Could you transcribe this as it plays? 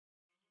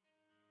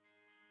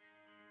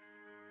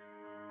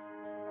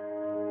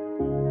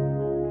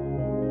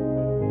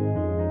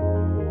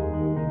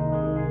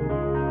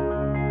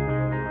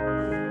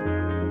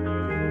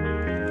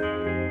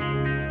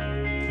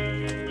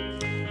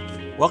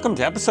Welcome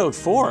to episode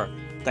 4.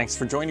 Thanks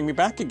for joining me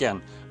back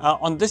again.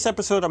 On this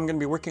episode, I'm going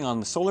to be working on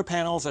the solar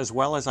panels as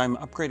well as I'm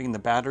upgrading the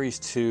batteries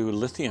to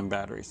lithium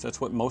batteries.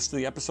 That's what most of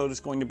the episode is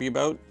going to be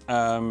about.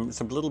 It's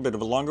a little bit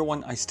of a longer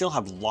one. I still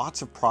have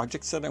lots of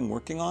projects that I'm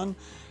working on,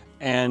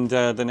 and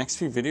the next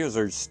few videos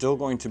are still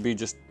going to be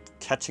just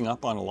catching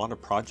up on a lot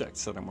of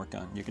projects that I'm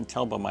working on. You can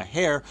tell by my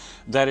hair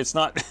that it's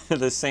not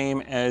the same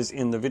as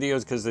in the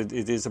videos because it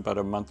is about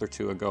a month or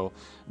two ago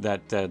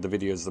that the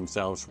videos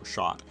themselves were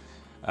shot.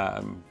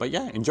 But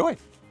yeah, enjoy.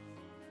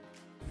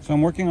 So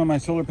I'm working on my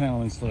solar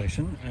panel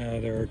installation.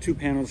 There are 2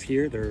 panels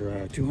here.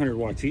 They're 200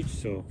 watts each,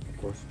 so of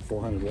course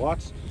 400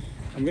 watts.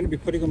 I'm going to be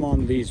putting them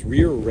on these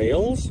rear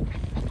rails.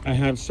 I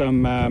have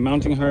some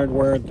mounting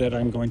hardware that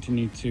I'm going to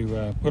need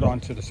to put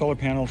onto the solar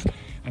panels,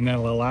 and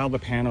that'll allow the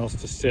panels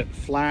to sit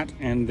flat,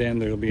 and then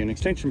there'll be an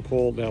extension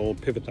pole that will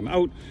pivot them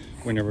out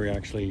whenever we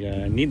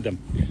actually need them.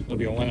 There'll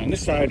be one on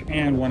this side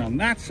and one on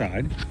that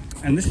side.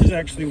 And this is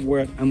actually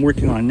what I'm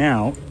working on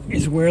now,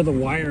 is where the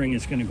wiring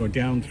is going to go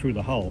down through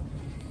the hull.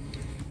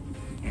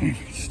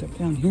 Step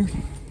down here.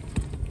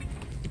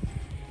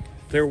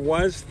 There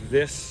was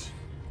this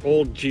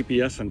old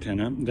GPS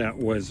antenna that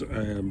was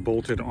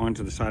bolted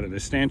onto the side of the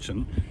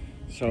stanchion.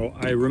 So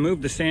I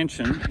removed the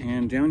stanchion,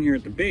 and down here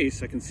at the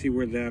base I can see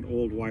where that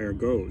old wire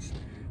goes.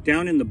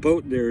 Down in the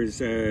boat there's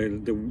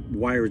the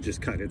wire is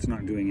just cut. It's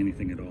not doing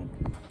anything at all.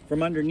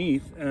 From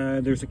underneath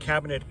there's a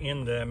cabinet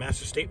in the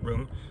master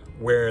stateroom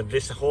where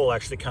this hole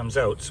actually comes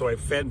out. So I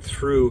fed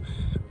through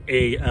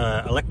a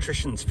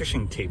electrician's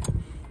fishing tape.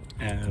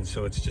 And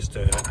so it's just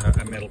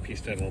a metal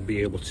piece that will be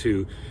able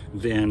to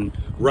then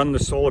run the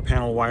solar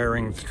panel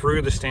wiring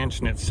through the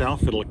stanchion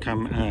itself. It'll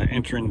come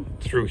entering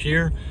through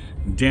here,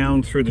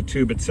 down through the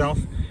tube itself,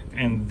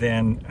 and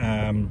then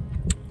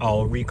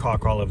I'll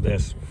recaulk all of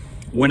this.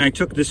 When I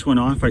took this one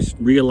off, I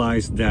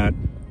realized that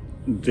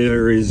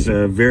there is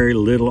very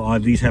little,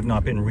 these have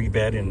not been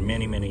rebed in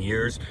many, many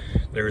years.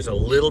 There's a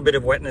little bit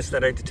of wetness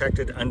that I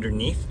detected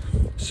underneath.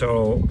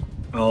 So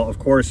I'll of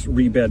course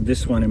rebed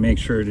this one and make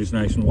sure it is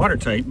nice and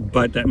watertight,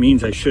 but that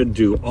means I should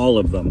do all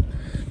of them.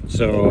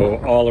 So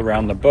all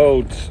around the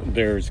boat,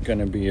 there's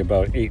gonna be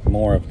about 8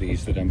 more of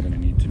these that I'm gonna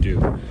need to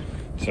do.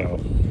 So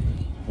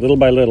little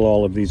by little,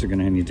 all of these are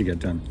gonna need to get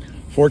done.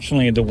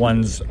 Fortunately, the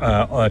ones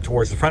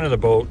towards the front of the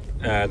boat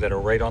that are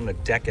right on the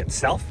deck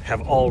itself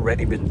have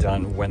already been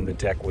done when the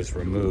deck was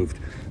removed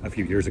a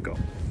few years ago.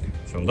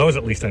 So those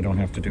at least I don't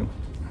have to do.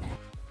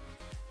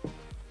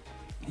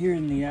 Here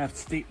in the aft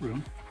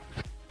stateroom,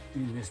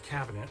 in this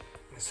cabinet,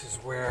 this is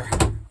where,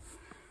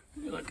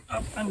 you look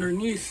up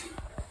underneath,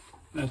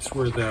 that's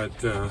where that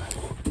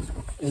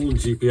old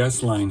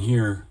GPS line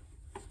here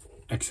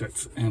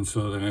exits. And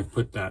so then I've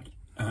put that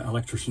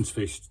electrician's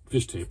fish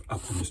tape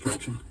up in this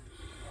direction.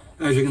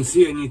 As you can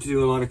see, I need to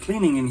do a lot of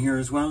cleaning in here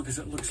as well because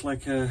it looks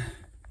like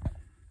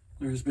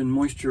there's been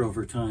moisture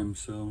over time.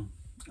 So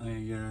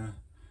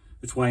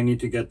that's why I need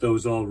to get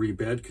those all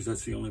rebed, because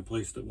that's the only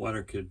place that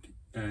water could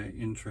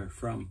enter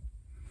from.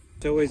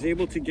 So I was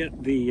able to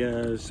get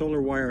the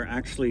solar wire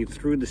actually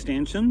through the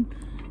stanchion.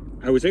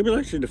 I was able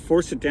actually to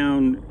force it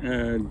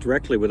down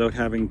directly without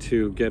having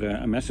to get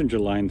a messenger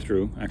line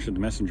through. Actually,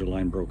 the messenger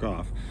line broke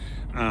off.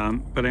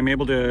 But I'm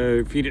able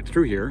to feed it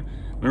through here.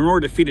 But in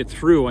order to feed it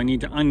through, I need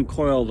to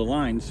uncoil the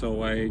line.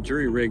 So I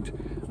jury-rigged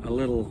a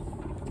little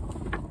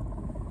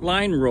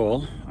line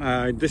roll.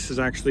 This is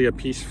actually a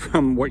piece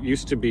from what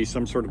used to be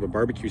some sort of a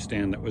barbecue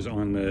stand that was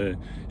on the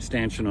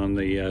stanchion on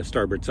the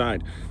starboard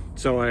side.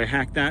 So I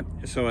hacked that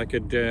so I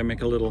could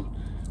make a little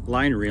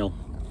line reel,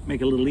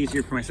 make it a little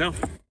easier for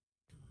myself.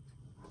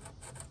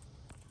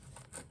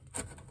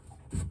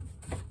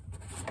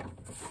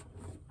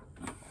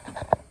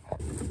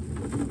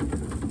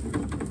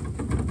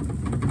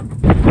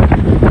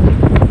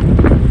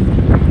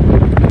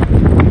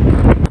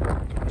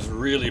 It was a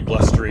really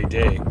blustery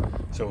day,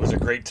 so it was a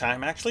great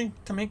time actually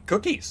to make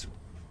cookies.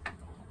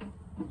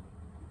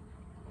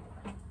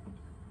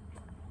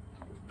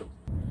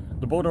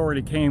 The boat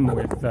already came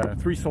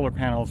with 3 solar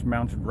panels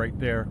mounted right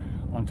there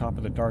on top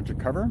of the Dodger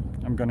cover.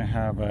 I'm going to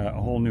have a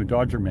whole new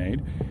Dodger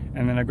made,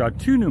 and then I've got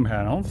 2 new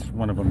panels,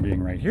 one of them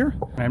being right here.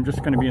 And I'm just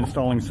going to be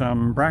installing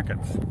some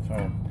brackets.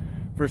 So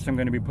first I'm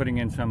going to be putting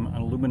in some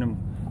aluminum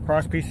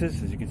cross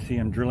pieces. As you can see,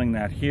 I'm drilling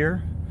that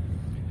here.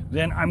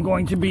 Then I'm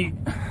going to be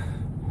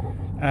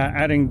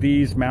adding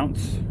these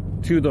mounts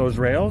to those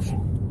rails.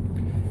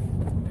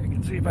 You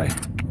can see by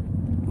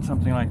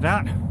something like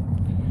that.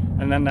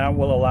 And then that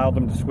will allow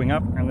them to swing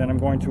up, and then I'm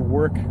going to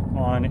work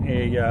on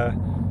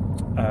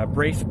a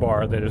brace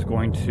bar that is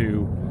going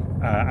to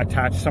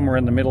attach somewhere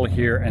in the middle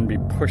here and be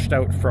pushed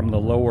out from the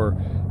lower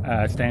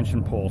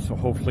stanchion pole. So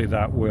hopefully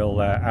that will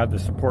add the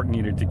support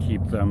needed to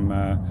keep them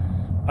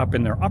up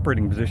in their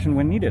operating position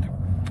when needed.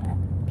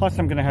 Plus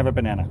I'm going to have a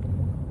banana.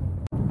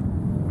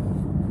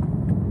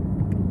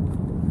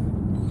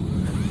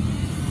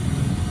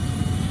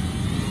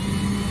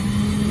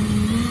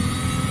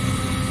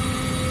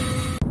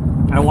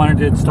 I wanted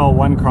to install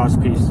one cross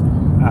piece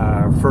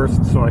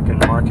first so I can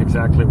mark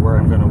exactly where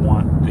I'm going to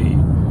want the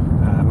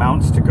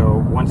mounts to go.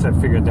 Once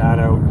I've figured that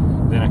out,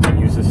 then I can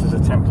use this as a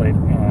template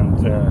and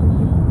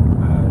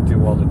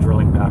do all the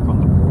drilling back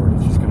on the board.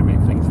 It's just going to make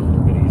things a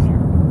little bit easier.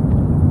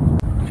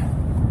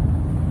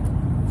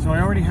 So I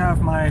already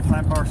have my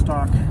flat bar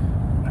stock.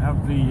 I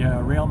have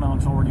the rail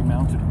mounts already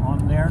mounted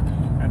on there.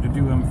 I had to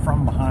do them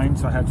from behind,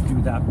 so I had to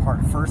do that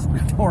part first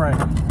before I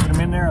put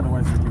them in there,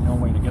 otherwise there'd be no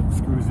way to get the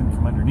screws in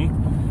from underneath.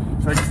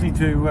 So I just need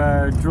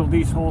to drill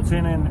these holes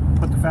in and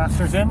put the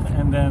fasteners in,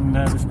 and then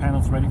this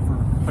panel's ready for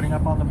putting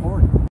up on the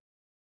board.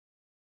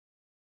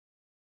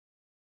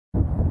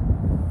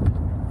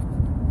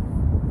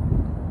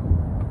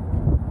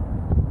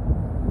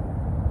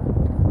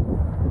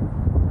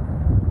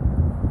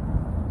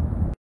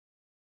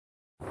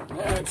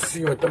 Let's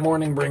see what the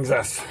morning brings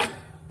us.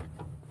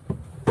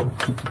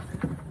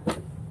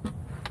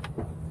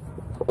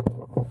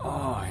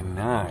 Oh,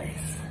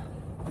 nice.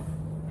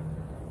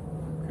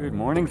 Good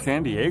morning,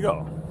 San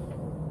Diego.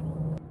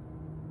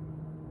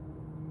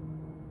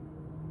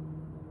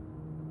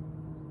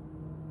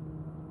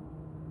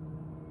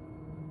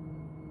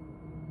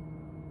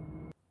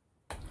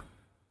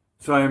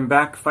 So I'm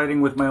back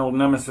fighting with my old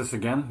nemesis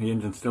again. The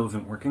engine still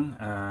isn't working.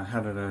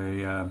 Had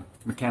a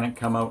mechanic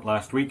come out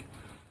last week.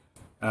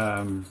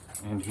 And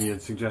he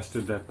had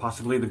suggested that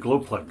possibly the glow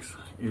plugs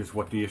is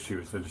what the issue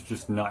is, that it's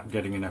just not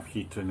getting enough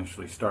heat to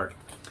initially start.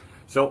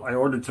 So I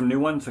ordered some new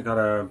ones. I got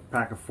a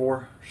pack of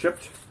 4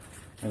 shipped,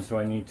 and so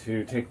I need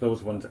to take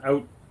those ones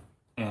out,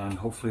 and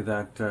hopefully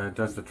that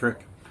does the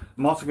trick.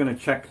 I'm also going to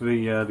check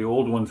the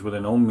old ones with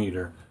an ohm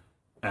meter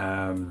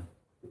and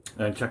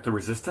check the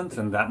resistance,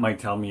 and that might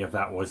tell me if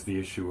that was the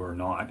issue or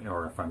not,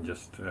 or if I'm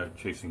just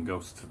chasing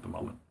ghosts at the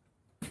moment.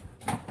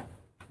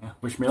 Yeah,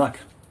 wish me luck.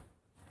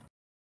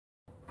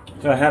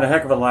 So I had a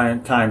heck of a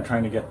time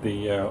trying to get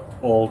the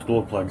old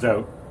glow plugs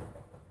out.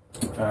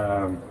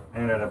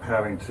 Ended up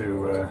having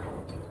to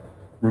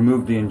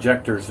remove the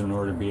injectors in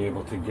order to be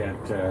able to get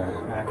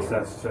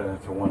access to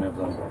one of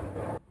them.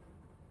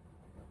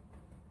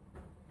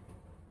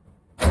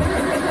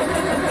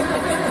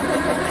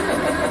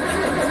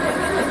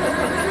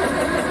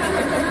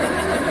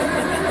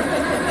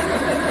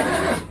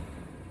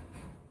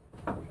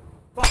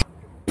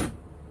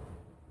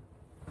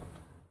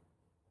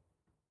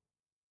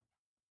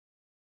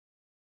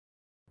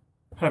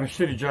 I have a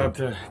shitty job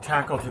to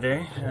tackle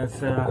today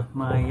as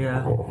my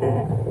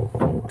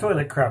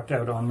toilet crapped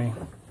out on me.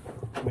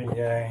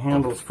 The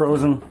handle's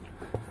frozen,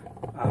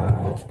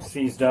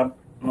 seized up.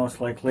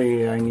 Most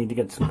likely I need to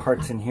get some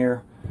parts in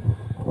here.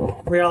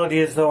 Reality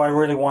is though, I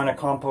really want a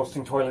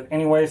composting toilet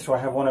anyway, so I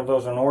have one of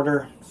those on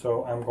order.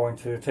 So I'm going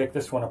to take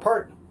this one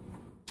apart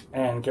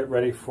and get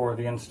ready for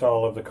the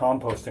install of the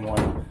composting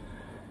one.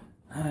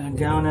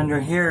 Down under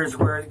here is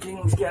where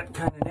things get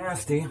kind of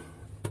nasty.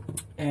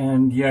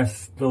 And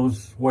yes,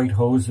 those white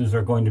hoses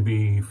are going to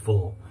be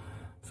full.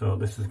 So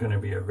this is going to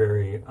be a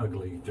very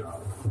ugly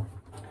job.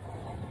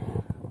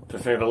 To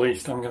say the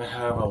least, I'm going to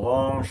have a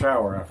long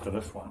shower after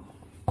this one.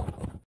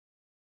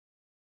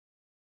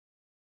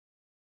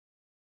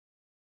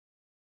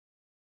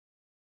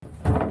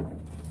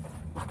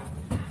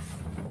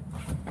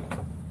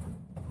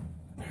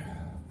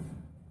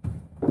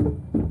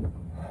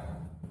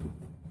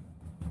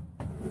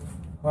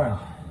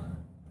 Well,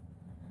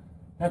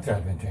 that's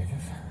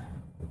advantageous.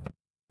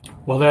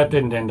 Well, that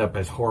didn't end up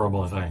as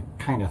horrible as I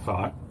kind of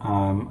thought.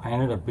 I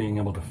ended up being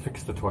able to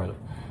fix the toilet.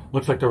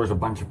 Looks like there was a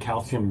bunch of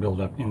calcium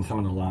buildup in some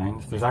of the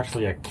lines. There's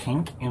actually a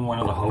kink in one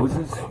of the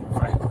hoses. If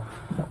I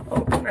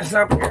open this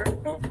up here.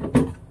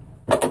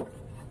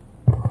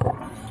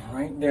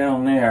 Right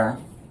down there.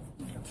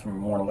 Get some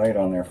more light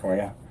on there for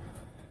you.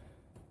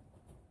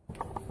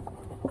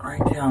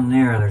 Right down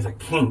there's a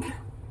kink.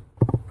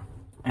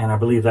 And I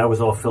believe that was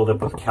all filled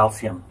up with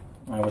calcium.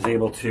 I was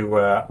able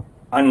to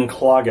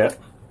unclog it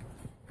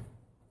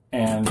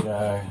and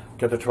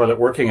get the toilet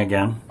working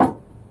again.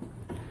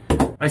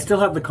 I still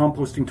have the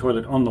composting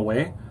toilet on the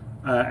way,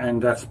 and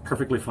that's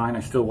perfectly fine. I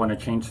still want to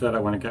change that. I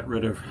want to get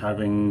rid of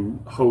having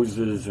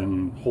hoses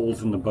and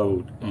holes in the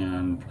boat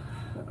and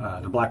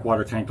the black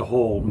water tank, the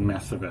whole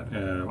mess of it.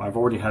 I've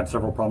already had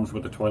several problems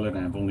with the toilet,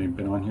 and I've only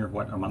been on here,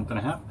 what, a month and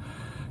a half?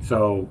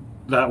 So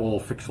that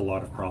will fix a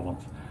lot of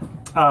problems.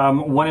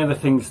 One of the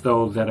things,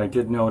 though, that I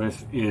did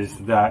notice is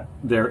that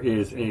there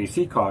is a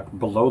seacock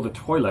below the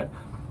toilet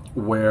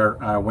where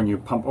when you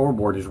pump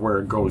overboard is where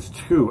it goes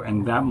to,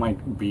 and that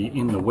might be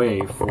in the way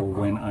for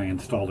when I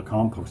install the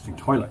composting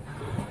toilet.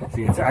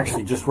 See, it's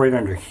actually just right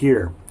under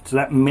here. So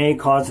that may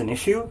cause an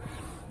issue,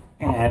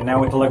 and now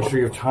with the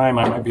luxury of time,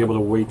 I might be able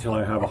to wait till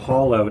I have a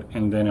haul out,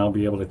 and then I'll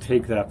be able to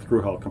take that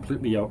through hull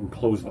completely out and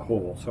close the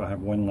hole, so I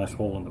have one less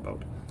hole in the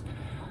boat.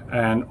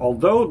 And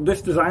although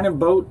this design of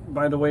boat,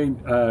 by the way,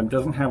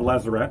 doesn't have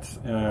lazarettes,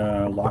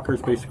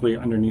 lockers basically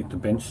underneath the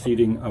bench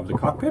seating of the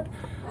cockpit,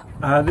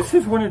 this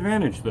is one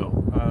advantage though.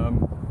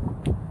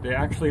 They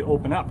actually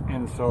open up,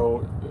 and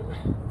so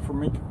for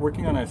me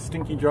working on a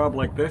stinky job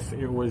like this,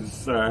 it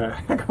was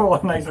a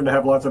lot nicer to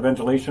have lots of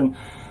ventilation.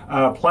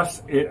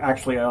 Plus it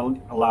actually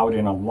allowed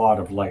in a lot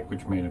of light,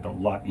 which made it a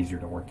lot easier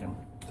to work in.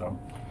 So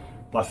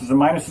pluses and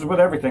minuses with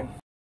everything.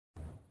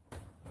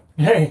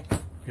 Yay!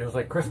 Feels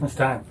like Christmas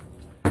time.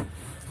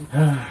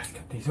 Let's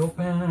get these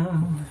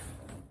open.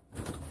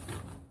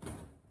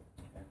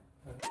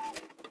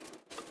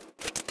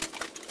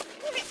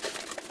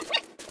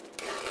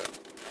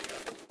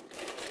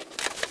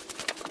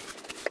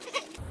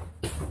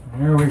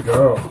 There we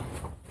go.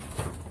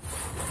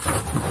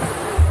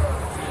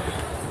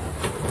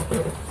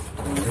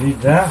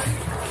 Read that.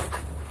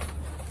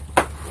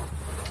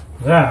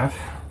 That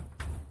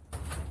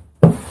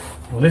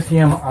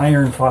lithium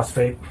iron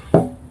phosphate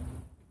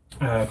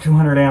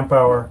 200 amp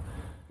hour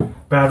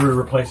battery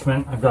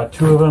replacement. I've got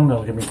two of them.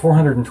 That'll give me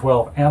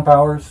 412 amp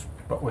hours,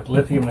 but with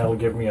lithium that'll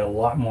give me a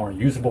lot more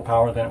usable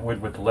power than it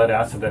would with the lead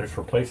acid that it's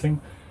replacing.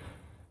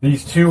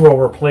 These two will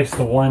replace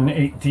the one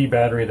 8D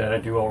battery that I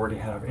do already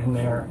have in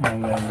there,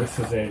 and then this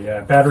is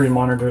a battery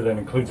monitor that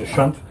includes a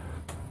shunt,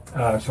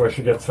 so I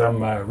should get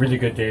some really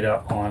good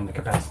data on the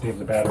capacity of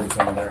the batteries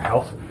and their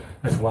health,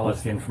 as well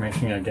as the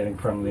information I'm getting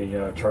from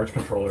the charge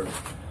controllers.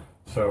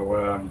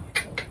 So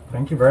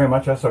thank you very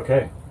much,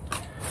 SOK.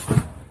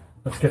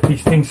 Let's get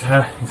these things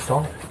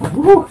installed.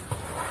 Woo!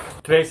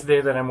 Today's the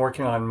day that I'm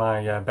working on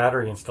my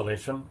battery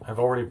installation. I've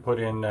already put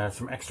in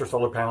some extra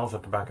solar panels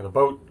at the back of the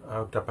boat,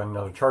 hooked up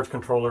another charge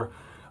controller.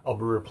 I'll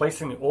be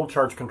replacing the old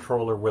charge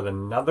controller with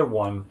another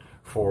one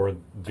for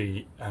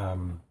the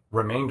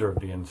remainder of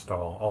the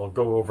install. I'll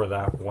go over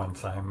that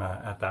once I'm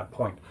at that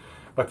point.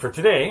 But for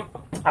today,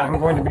 I'm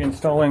going to be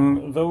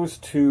installing those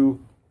two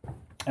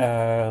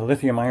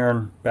lithium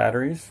iron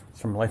batteries,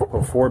 some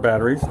LifePro 4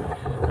 batteries.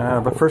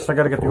 But first I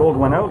got to get the old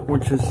one out,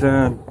 which is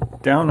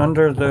down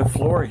under the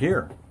floor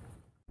here.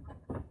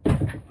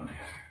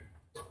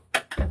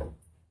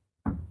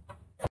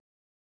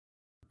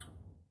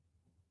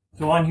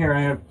 So on here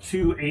I have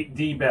two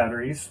 8D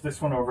batteries. This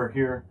one over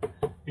here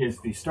is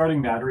the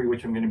starting battery,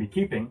 which I'm going to be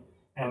keeping.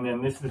 And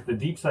then this is the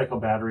deep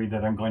cycle battery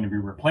that I'm going to be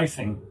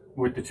replacing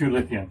with the two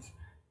lithiums.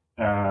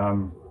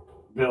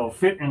 They'll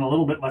fit in a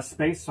little bit less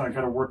space, so I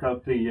got to work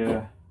out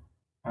the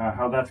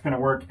how that's going to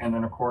work. And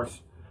then of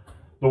course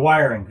the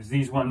wiring, because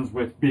these ones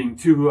with being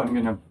two, I'm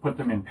going to put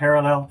them in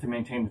parallel to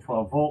maintain the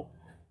 12 volt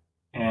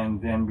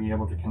and then be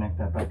able to connect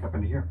that back up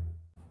into here.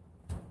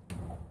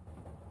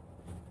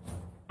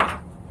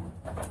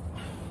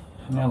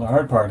 Now the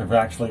hard part of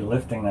actually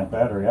lifting that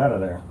battery out of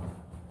there.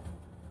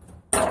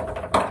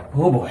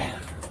 Oh boy.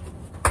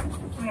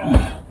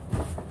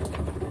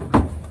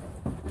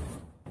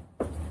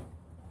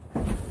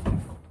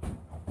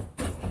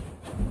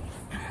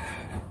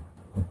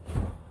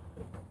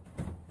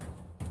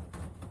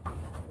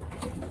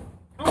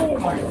 Oh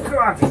my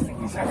God, this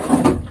thing is heavy.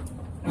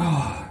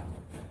 Oh, I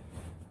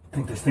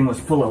think this thing was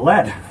full of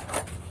lead.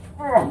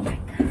 Oh my God.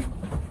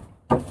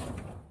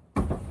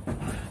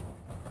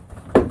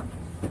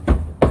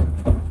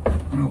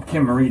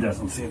 Kim Marie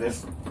doesn't see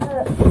this.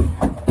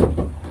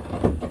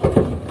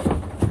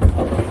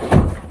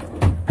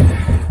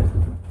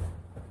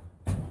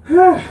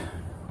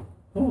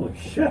 Holy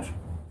shit.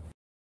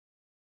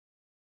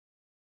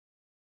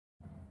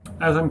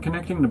 As I'm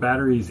connecting the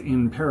batteries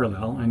in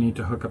parallel, I need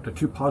to hook up the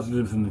two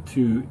positives and the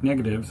two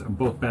negatives of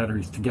both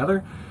batteries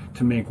together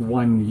to make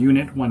one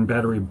unit, one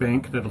battery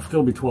bank that'll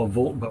still be 12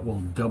 volt but will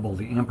double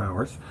the amp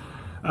hours.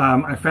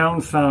 I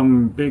found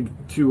some big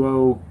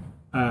 2.0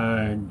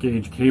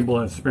 gauge cable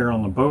as spare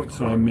on the boat,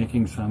 so I'm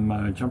making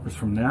some jumpers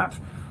from that.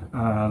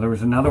 There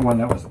was another one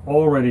that was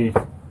already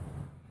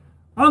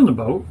on the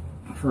boat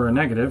for a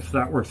negative, so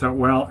that works out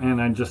well,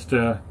 and I just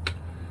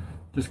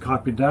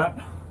copied that.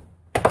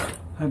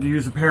 Had to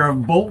use a pair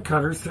of bolt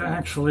cutters to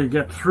actually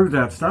get through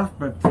that stuff,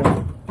 but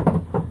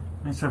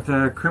I just have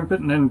to crimp it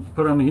and then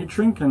put on the heat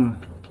shrink and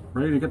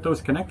ready to get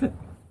those connected.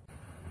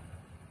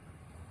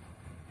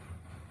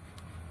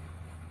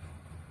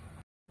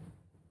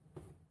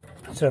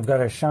 So I've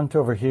got a shunt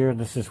over here.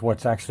 This is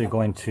what's actually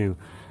going to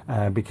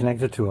be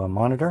connected to a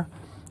monitor,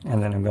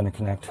 and then I'm going to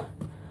connect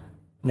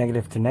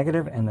negative to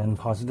negative and then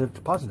positive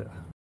to positive.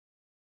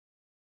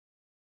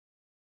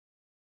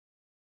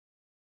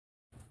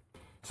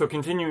 So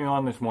continuing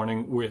on this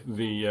morning with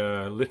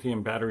the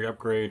lithium battery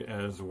upgrade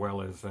as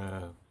well as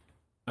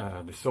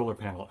the solar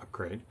panel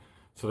upgrade.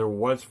 So there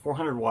was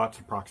 400 watts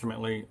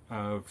approximately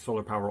of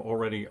solar power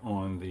already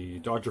on the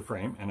Dodger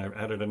frame, and I've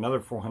added another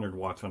 400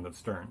 watts on the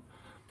stern.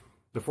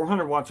 The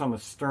 400 watts on the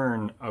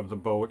stern of the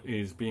boat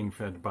is being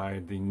fed by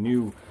the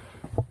new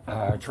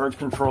charge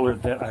controller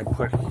that I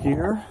put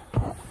here.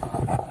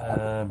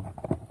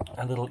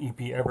 A little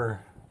EP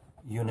Ever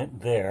unit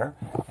there,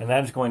 and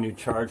that is going to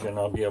charge, and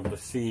I'll be able to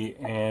see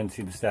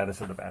the status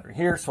of the battery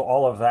here. So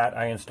all of that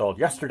I installed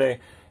yesterday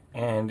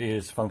and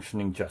is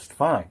functioning just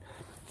fine.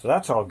 So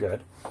that's all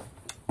good.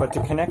 But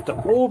to connect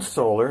the old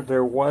solar,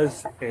 there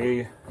was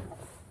a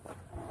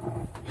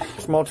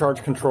small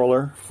charge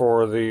controller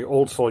for the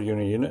old solar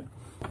unit.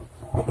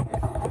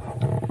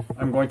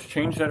 I'm going to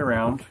change that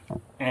around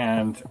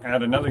and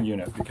add another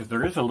unit because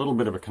there is a little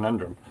bit of a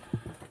conundrum.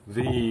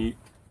 The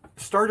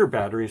starter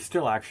battery is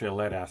still actually a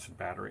lead acid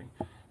battery,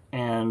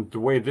 and the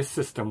way this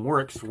system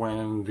works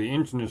when the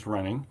engine is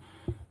running,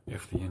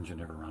 if the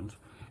engine ever runs,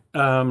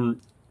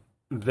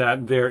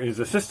 that there is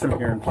a system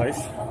here in place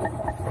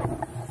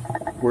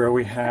where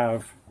we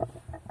have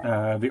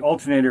the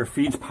alternator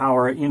feeds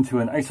power into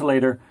an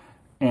isolator,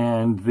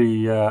 and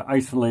the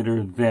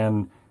isolator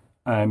then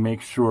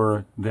makes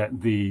sure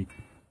that the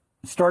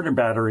starter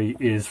battery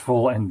is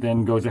full and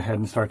then goes ahead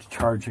and starts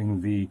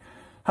charging the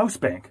house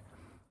bank.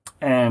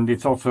 And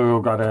it's also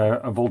got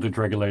a voltage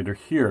regulator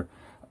here.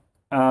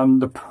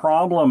 The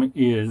problem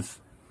is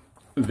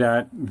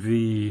that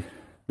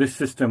this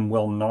system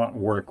will not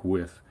work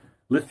with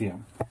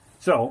lithium.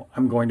 So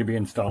I'm going to be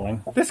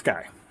installing this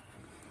guy.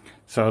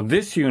 So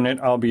this unit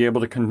I'll be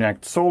able to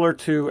connect solar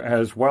to,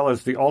 as well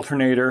as the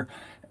alternator,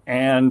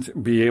 and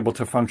be able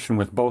to function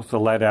with both the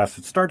lead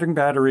acid starting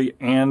battery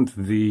and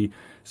the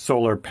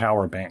solar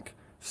power bank.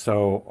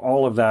 So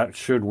all of that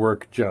should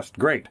work just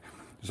great.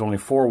 There's only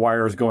 4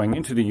 wires going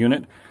into the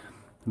unit.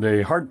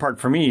 The hard part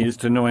for me is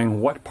to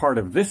knowing what part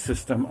of this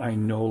system I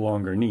no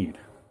longer need.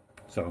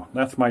 So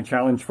that's my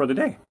challenge for the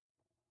day.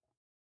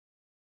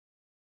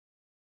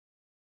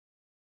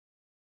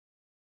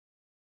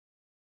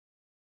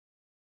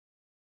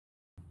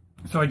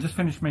 So I just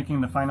finished making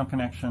the final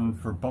connection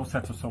for both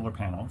sets of solar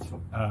panels.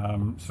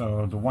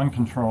 So the one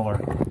controller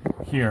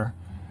here,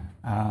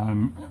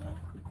 turn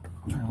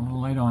a little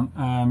light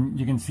on,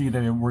 you can see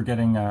that we're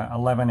getting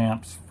 11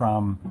 amps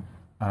from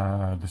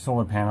the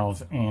solar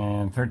panels,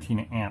 and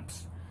 13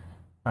 amps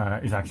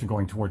is actually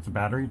going towards the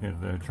battery.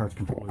 The charge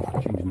controller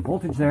is changing the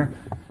voltage there.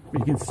 But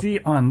you can see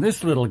on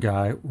this little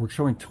guy, we're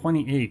showing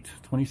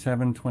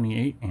 27,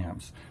 28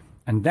 amps.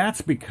 And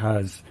that's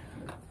because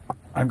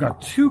I've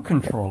got 2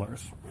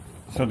 controllers.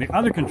 So the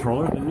other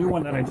controller, the new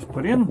one that I just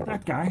put in,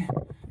 that guy,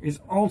 is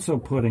also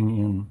putting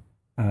in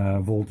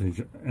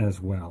voltage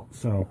as well.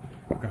 So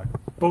I've got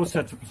both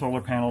sets of solar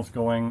panels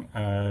going.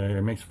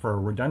 It makes for a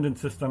redundant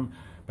system,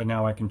 but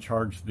now I can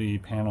charge the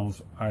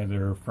panels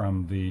either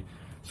from the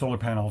solar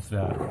panels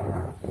that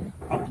are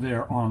up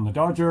there on the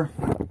Dodger,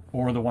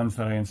 or the ones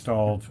that I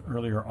installed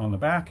earlier on the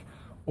back,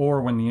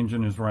 or when the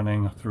engine is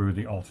running through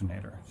the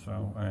alternator.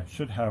 So I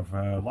should have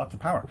lots of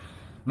power.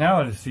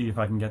 Now to see if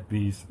I can get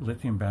these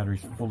lithium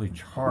batteries fully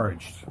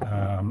charged.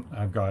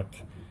 I've got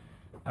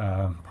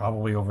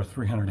probably over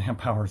 300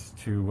 amp hours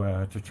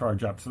to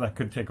charge up, so that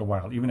could take a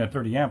while. Even at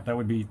 30 amp, that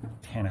would be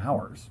 10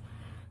 hours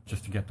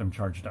just to get them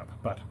charged up.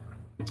 But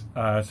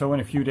so in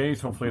a few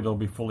days, hopefully they'll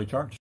be fully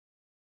charged.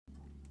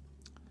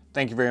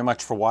 Thank you very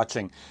much for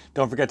watching.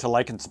 Don't forget to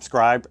like and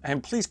subscribe,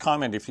 and please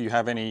comment if you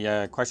have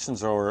any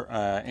questions or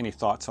any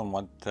thoughts on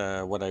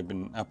what I've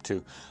been up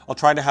to. I'll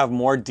try to have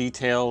more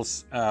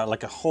details,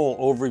 like a whole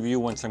overview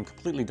once I'm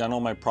completely done all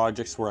my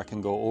projects, where I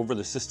can go over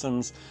the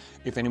systems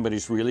if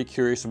anybody's really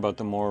curious about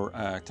the more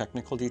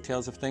technical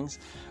details of things.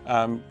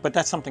 But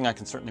that's something I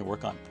can certainly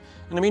work on.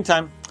 In the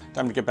meantime,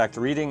 time to get back to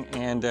reading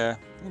and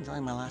enjoy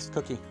my last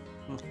cookie.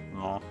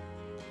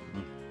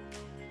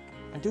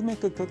 I do make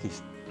good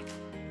cookies.